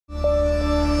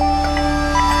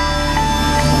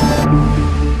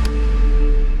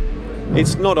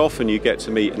It's not often you get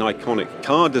to meet an iconic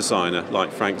car designer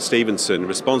like Frank Stephenson,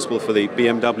 responsible for the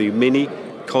BMW Mini,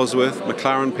 Cosworth,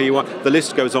 McLaren P1, the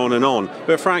list goes on and on.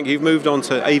 But Frank, you've moved on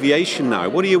to aviation now.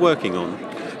 What are you working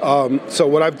on? So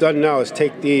what I've done now is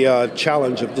take the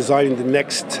challenge of designing the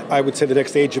next, I would say the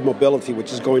next age of mobility,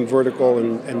 which is going vertical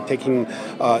and taking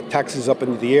taxis up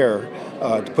into the air,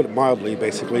 to put it mildly,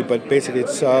 basically. But basically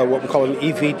it's what we call an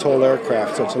eVTOL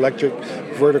aircraft. So it's electric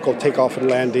vertical takeoff and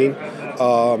landing.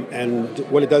 And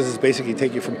what it does is basically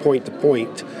take you from point to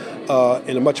point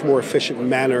in a much more efficient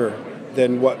manner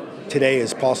than what today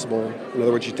is possible. In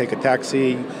other words, you take a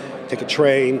taxi, take a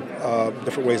train,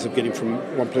 different ways of getting from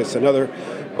one place to another.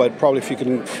 But probably if you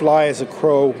can fly as a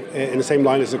crow, in the same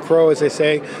line as a crow, as they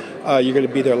say, you're going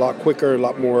to be there a lot quicker, a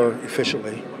lot more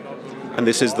efficiently. And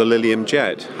this is the Lilium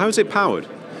Jet. How is it powered?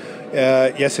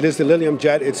 Yes, it is the Lilium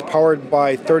Jet. It's powered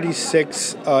by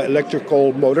 36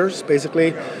 electrical motors,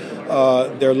 basically.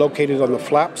 They're located on the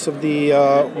flaps of the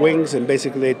wings, and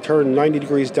basically they turn 90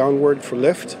 degrees downward for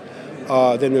lift.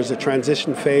 Then there's a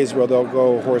transition phase where they'll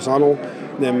go horizontal.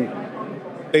 Then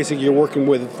basically you're working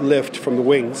with lift from the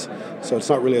wings. So it's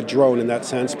not really a drone in that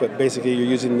sense, but basically you're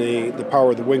using the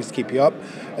power of the wings to keep you up.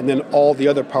 And then all the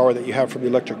other power that you have from the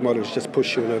electric motors just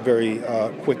push you in a very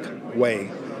quick way.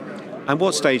 And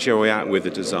what stage are we at with the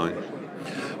design?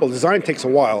 Well, design takes a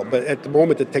while, but at the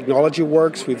moment the technology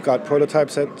works. We've got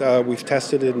prototypes that we've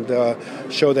tested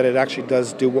and show that it actually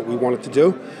does do what we want it to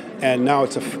do. And now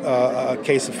it's a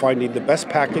case of finding the best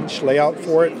package layout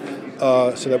for it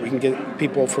so that we can get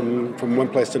people from one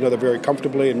place to another very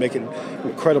comfortably and make it an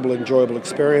incredible, enjoyable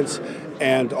experience,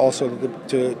 and also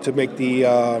to make the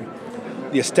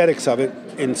aesthetics of it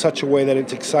in such a way that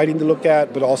it's exciting to look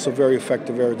at, but also very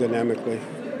effective aerodynamically.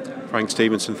 Frank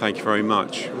Stephenson, thank you very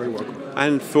much. You're very welcome.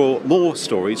 And for more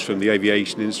stories from the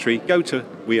aviation industry, go to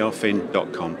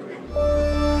wearefin.com.